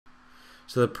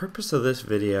So the purpose of this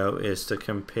video is to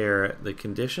compare the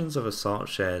conditions of a salt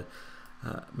shed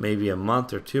maybe a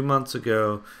month or 2 months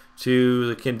ago to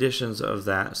the conditions of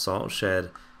that salt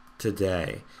shed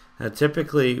today. Now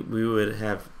typically we would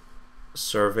have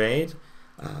surveyed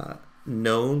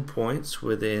known points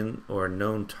within or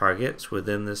known targets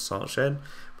within this salt shed,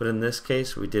 but in this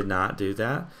case we did not do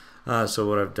that. So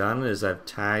what I've done is I've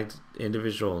tagged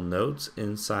individual notes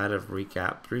inside of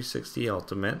ReCap 360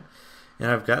 Ultimate, and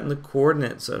I've gotten the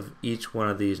coordinates of each one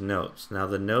of these notes. Now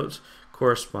the notes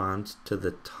correspond to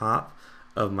the top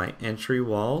of my entry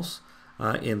walls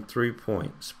in 3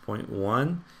 points. Point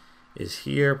 1 is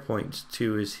here, point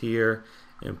 2 is here,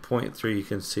 and point 3 you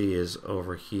can see is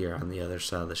over here on the other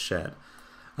side of the shed.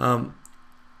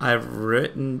 I've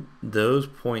written those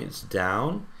points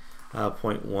down,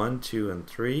 point 1, 2, and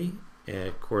 3,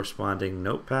 corresponding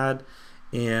notepad,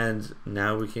 and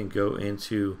now we can go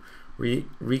into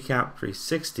ReCap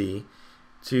 360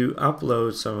 to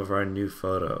upload some of our new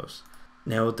photos.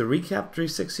 Now with the ReCap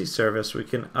 360 service, we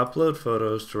can upload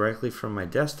photos directly from my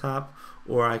desktop,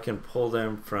 or I can pull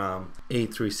them from a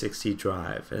 360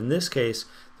 drive. In this case,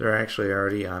 they're actually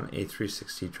already on a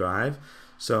 360 drive,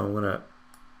 so I'm going to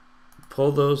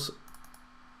pull those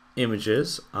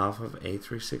images off of a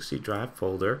 360 drive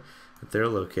folder that they're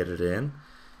located in.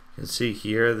 You can see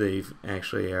here they've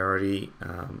actually already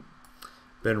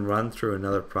been run through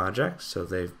another project, so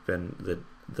they've been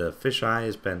the fisheye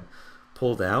has been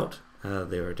pulled out.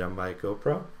 They were done by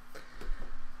GoPro.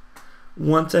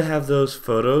 Once I have those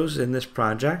photos in this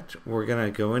project, we're going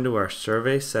to go into our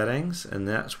survey settings, and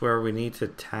that's where we need to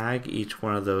tag each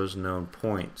one of those known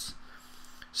points.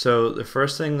 So the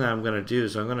first thing that I'm going to do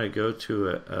is I'm going to go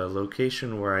to a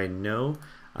location where I know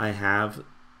I have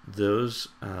those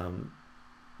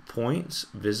points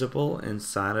visible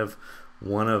inside of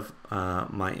one of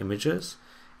my images.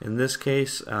 In this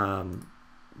case,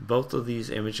 both of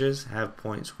these images have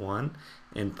points 1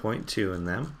 and point 2 in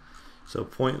them. So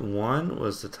point 1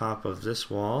 was the top of this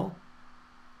wall,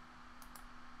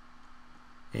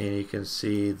 and you can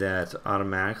see that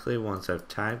automatically once I've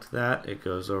tagged that, it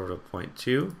goes over to point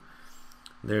 2.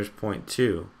 There's point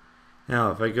 2.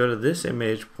 Now if I go to this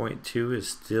image, point 2 is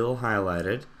still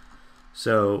highlighted,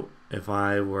 so if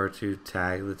I were to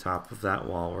tag the top of that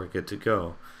wall, we're good to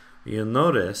go. You'll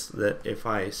notice that if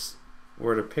I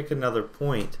were to pick another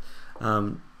point,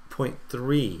 point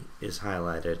 3 is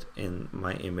highlighted in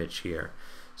my image here.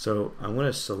 So I'm going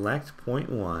to select point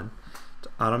 1. It's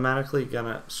automatically going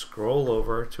to scroll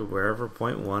over to wherever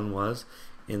point 1 was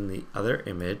in the other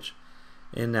image,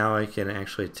 and now I can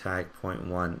actually tag point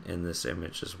 1 in this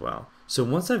image as well. So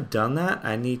once I've done that,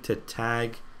 I need to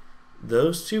tag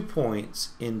those 2 points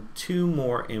in 2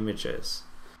 more images.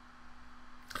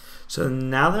 So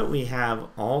now that we have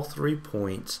all 3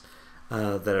 points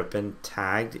that have been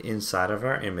tagged inside of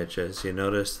our images, you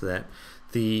notice that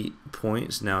the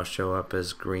points now show up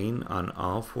as green on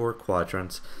all 4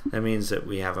 quadrants. That means that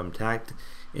we have them tagged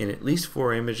in at least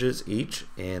 4 images each,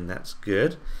 and that's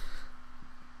good.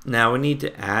 Now we need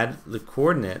to add the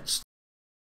coordinates.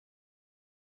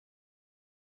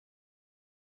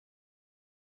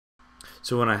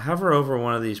 So when I hover over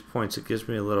one of these points, it gives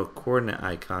me a little coordinate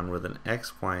icon with an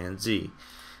X, Y, and Z.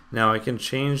 Now I can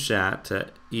change that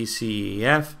to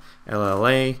ECEF,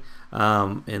 LLA.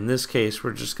 In this case,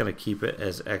 we're just going to keep it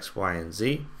as X, Y, and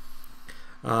Z.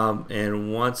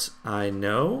 And once I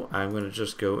know, I'm going to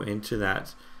just go into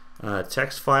that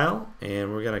text file,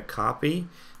 and we're going to copy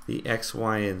the X,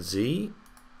 Y, and Z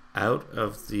out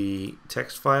of the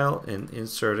text file and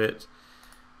insert it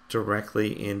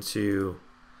directly into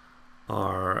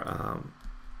our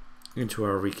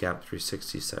ReCap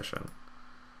 360 session.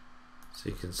 So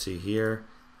you can see here,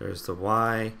 there's the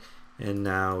Y, and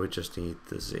now we just need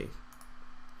the Z.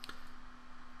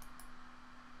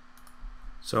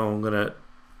 So I'm going to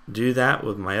do that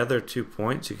with my other 2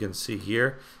 points. You can see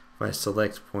here, if I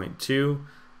select point 2,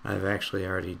 I've actually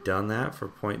already done that for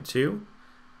point 2.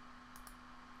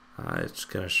 It's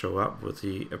going to show up with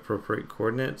the appropriate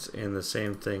coordinates, and the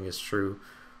same thing is true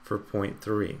for point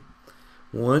 3.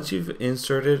 Once you've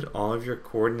inserted all of your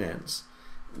coordinates,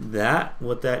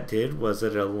 what that did was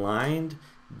it aligned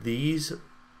these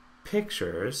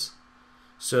pictures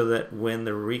so that when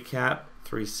the ReCap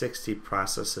 360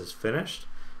 process is finished,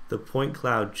 the point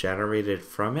cloud generated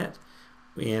from it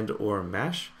and or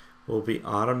mesh will be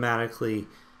automatically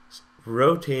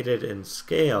rotated and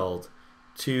scaled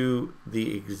to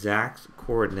the exact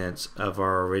coordinates of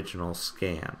our original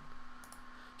scan.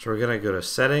 So we're going to go to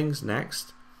settings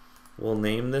next. We'll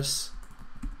name this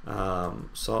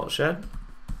salt shed.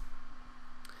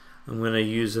 I'm going to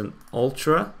use an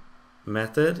ultra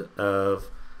method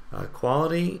of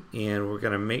quality, and we're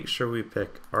going to make sure we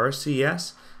pick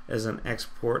RCS as an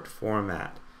export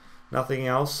format. Nothing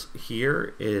else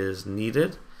here is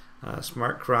needed.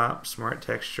 Smart crop, smart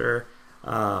texture,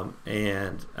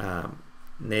 and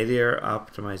nadir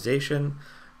optimization.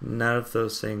 None of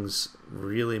those things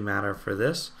really matter for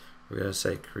this. We're going to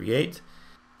say create.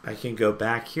 I can go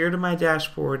back here to my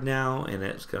dashboard now, and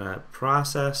it's going to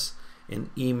process and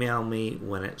email me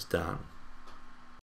when it's done.